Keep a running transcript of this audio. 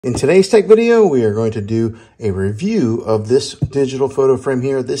In today's tech video, we are going to do a review of this digital photo frame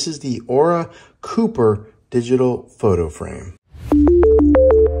here. This is the Aura Cooper digital photo frame.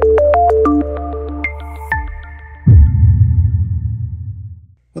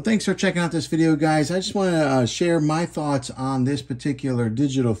 Well, thanks for checking out this video, guys. I just want to share my thoughts on this particular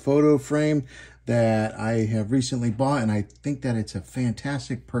digital photo frame that I have recently bought, and I think that it's a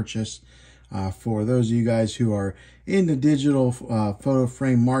fantastic purchase. For those of you guys who are in the digital photo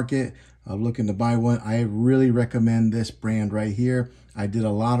frame market, looking to buy one, I really recommend this brand right here. I did a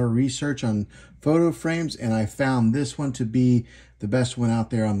lot of research on photo frames, and I found this one to be the best one out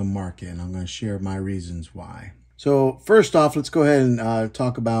there on the market, and I'm going to share my reasons why. So first off, let's go ahead and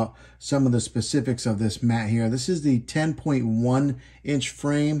talk about some of the specifics of this mat here. This is the 10.1 inch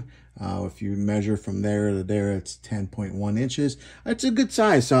frame. If you measure from there to there, it's 10.1 inches. It's a good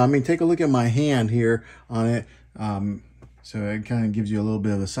size. So, I mean, take a look at my hand here on it. So it kind of gives you a little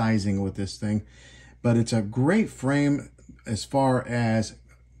bit of a sizing with this thing. But it's a great frame as far as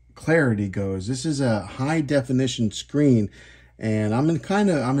clarity goes. This is a high definition screen. And I'm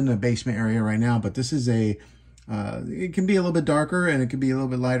in the basement area right now, but this is it can be a little bit darker and it can be a little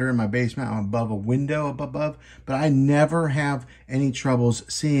bit lighter in my basement. I'm above a window up above, but I never have any troubles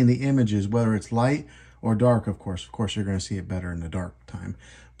seeing the images, whether it's light or dark. Of course, you're going to see it better in the dark time.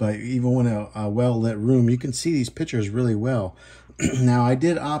 But even when a well-lit room, you can see these pictures really well. Now, I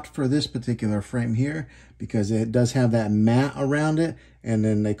did opt for this particular frame here because it does have that mat around it, and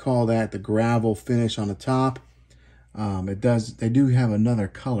then they call that the gravel finish on the top. They do have another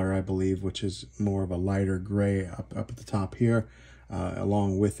color, I believe, which is more of a lighter gray up at the top here,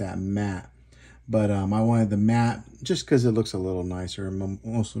 along with that matte. But I wanted the matte just because it looks a little nicer. It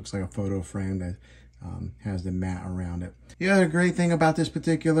almost looks like a photo frame that has the matte around it. The other great thing about this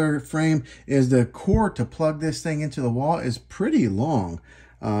particular frame is the cord to plug this thing into the wall is pretty long.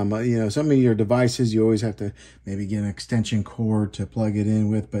 You know, some of your devices, you always have to maybe get an extension cord to plug it in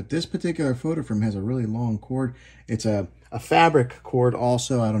with, but this particular photo frame has a really long cord. It's a fabric cord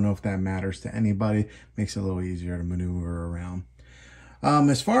also. I don't know if that matters to anybody. Makes it a little easier to maneuver around.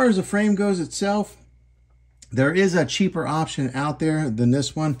 As far as the frame goes itself, there is a cheaper option out there than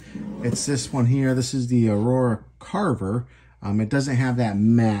this one. It's this one here. This is the Aurora Carver. It doesn't have that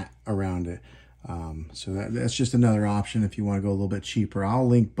mat around it. So that's just another option if you want to go a little bit cheaper. I'll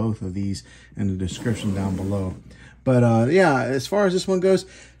link both of these in the description down below. But yeah, as far as this one goes,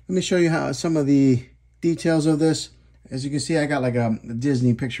 let me show you how some of the details of this. As you can see, I got like a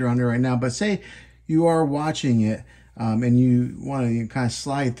Disney picture on there right now. But say you are watching it and you want to kind of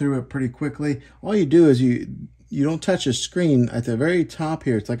slide through it pretty quickly. All you do is you don't touch the screen. At the very top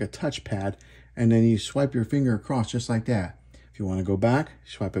here, it's like a touchpad. And then you swipe your finger across just like that. If you want to go back,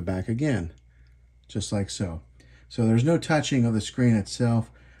 swipe it back again. Just like so. So there's no touching of the screen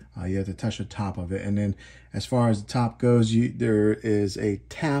itself. You have to touch the top of it. And then as far as the top goes, there is a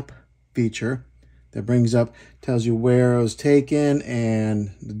tap feature that brings up, tells you where it was taken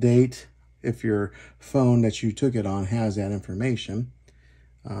and the date, if your phone that you took it on has that information.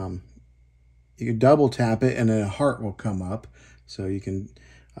 You can double tap it and then a heart will come up. So you can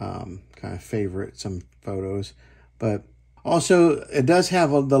kind of favorite some photos. But also, it does have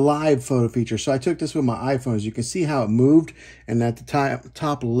the live photo feature. So I took this with my iPhone. As you can see how it moved. And at the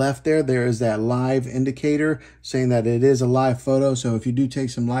top left there is that live indicator saying that it is a live photo. So if you do take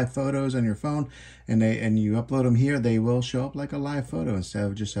some live photos on your phone and you upload them here, they will show up like a live photo instead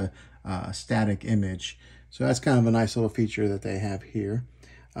of just a static image. So that's kind of a nice little feature that they have here.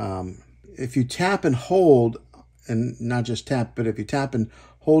 If you tap and hold, and not just tap, but if you tap and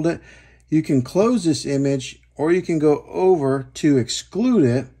hold it, you can close this image, or you can go over to exclude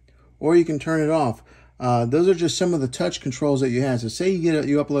it, or you can turn it off. Those are just some of the touch controls that you have. So say you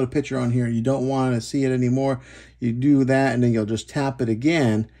upload a picture on here and you don't want to see it anymore. You do that and then you'll just tap it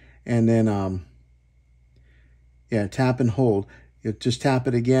again. And then, yeah, tap and hold. You just tap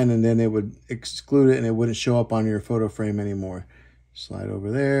it again and then it would exclude it and it wouldn't show up on your photo frame anymore. Slide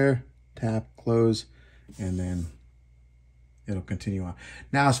over there, tap, close, and then it'll continue on.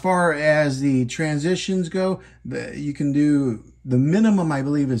 Now, as far as the transitions go, you can do the minimum, I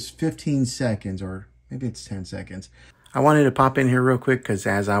believe, is 15 seconds, or maybe it's 10 seconds. I wanted to pop in here real quick because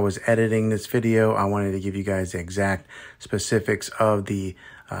as I was editing this video, I wanted to give you guys the exact specifics of the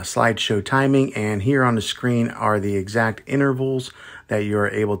slideshow timing. And here on the screen are the exact intervals that you're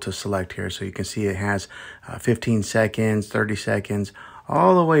able to select here. So you can see it has 15 seconds, 30 seconds,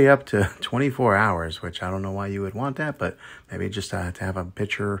 all the way up to 24 hours, which I don't know why you would want that, but maybe just to have a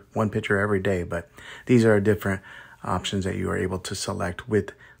picture, one picture every day. But these are different options that you are able to select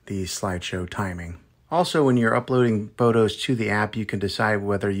with the slideshow timing. Also, when you're uploading photos to the app, you can decide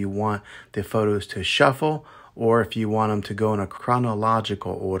whether you want the photos to shuffle or if you want them to go in a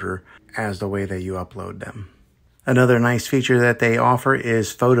chronological order as the way that you upload them. Another nice feature that they offer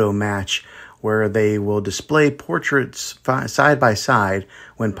is photo match, where they will display portraits side by side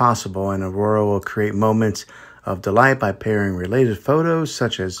when possible, and Aurora will create moments of delight by pairing related photos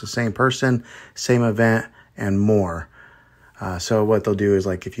such as the same person, same event, and more. So what they'll do is,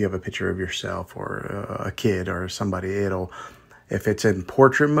 like, if you have a picture of yourself or a kid or somebody, if it's in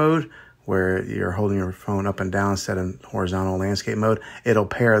portrait mode where you're holding your phone up and down instead of horizontal landscape mode, it'll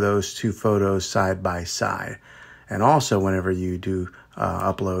pair those two photos side by side. And also, whenever you do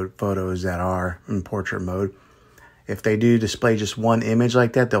upload photos that are in portrait mode, if they do display just one image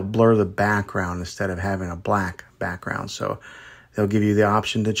like that, they'll blur the background instead of having a black background. So they'll give you the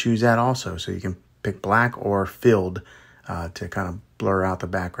option to choose that also. So you can pick black or filled to kind of blur out the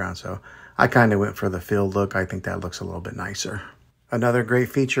background. So I kind of went for the filled look. I think that looks a little bit nicer. Another great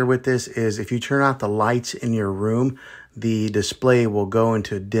feature with this is if you turn out the lights in your room, the display will go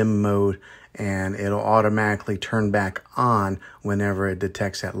into dim mode and it'll automatically turn back on whenever it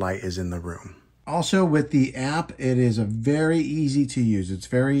detects that light is in the room. Also, with the app, it is a very easy to use. It's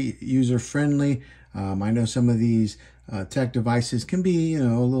very user-friendly. I know some of these tech devices can be, a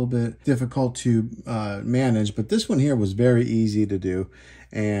little bit difficult to manage, but this one here was very easy to do.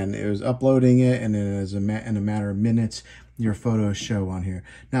 And it was uploading it, and then in a matter of minutes, your photos show on here.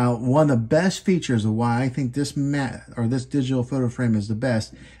 Now, one of the best features of why I think this this digital photo frame is the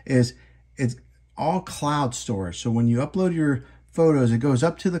best is it's all cloud storage. So when you upload your photos, it goes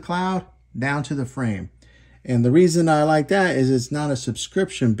up to the cloud, down to the frame. And the reason I like that is it's not a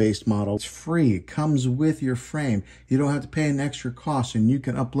subscription-based model. It's free. It comes with your frame. You don't have to pay an extra cost, and you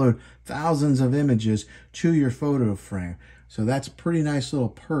can upload thousands of images to your photo frame. So that's a pretty nice little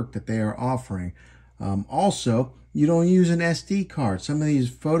perk that they are offering. Also, you don't use an SD card. Some of these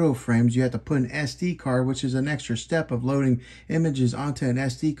photo frames, you have to put an SD card, which is an extra step of loading images onto an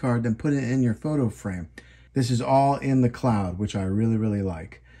SD card, then put it in your photo frame. This is all in the cloud, which I really, really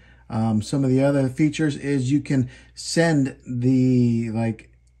like. Some of the other features is you can send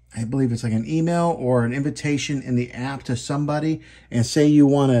I believe it's like an email or an invitation in the app to somebody, and say you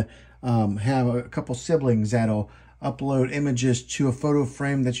want to have a couple siblings that'll upload images to a photo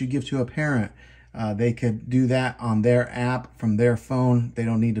frame that you give to a parent. They could do that on their app from their phone. They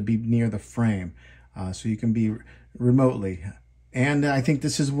don't need to be near the frame. So you can be remotely. And I think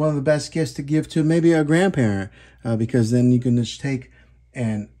this is one of the best gifts to give to maybe a grandparent, because then you can just take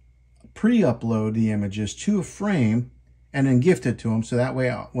and pre-upload the images to a frame and then gift it to them. So that way,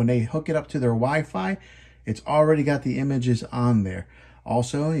 when they hook it up to their Wi-Fi, it's already got the images on there.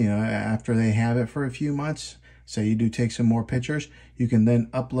 Also, after they have it for a few months, say you do take some more pictures, you can then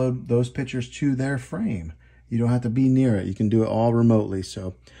upload those pictures to their frame. You don't have to be near it. You can do it all remotely.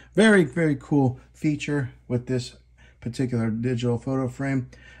 So very, very cool feature with this particular digital photo frame.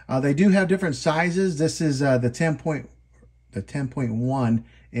 They do have different sizes. This is the 10.1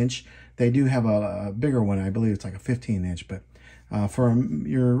 inch. They do have a bigger one. I believe it's like a 15 inch, but for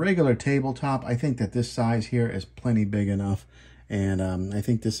your regular tabletop, I think that this size here is plenty big enough. And I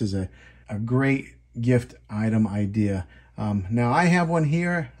think this is a great gift item idea. Now I have one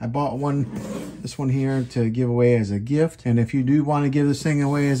here. I bought this one here to give away as a gift. And if you do want to give this thing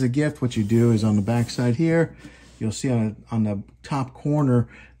away as a gift, what you do is on the back side here, you'll see on the top corner,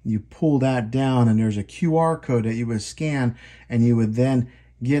 you pull that down and there's a QR code that you would scan, and you would then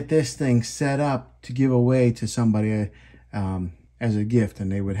get this thing set up to give away to somebody as a gift,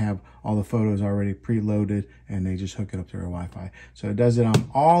 and they would have all the photos already preloaded, and they just hook it up to their Wi-Fi. So it does it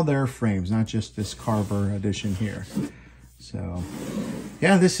on all their frames, not just this Carver edition here. So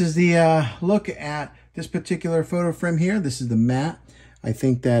yeah, this is the look at this particular photo frame here. This is the matte. I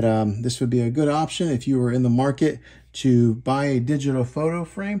think that this would be a good option if you were in the market to buy a digital photo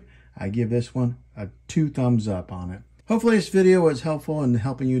frame. I give this one a 2 thumbs up on it. Hopefully this video was helpful in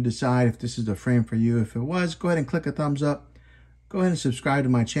helping you decide if this is the frame for you. If it was, go ahead and click a thumbs up. Go ahead and subscribe to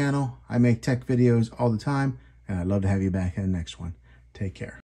my channel. I make tech videos all the time, and I'd love to have you back in the next one. Take care.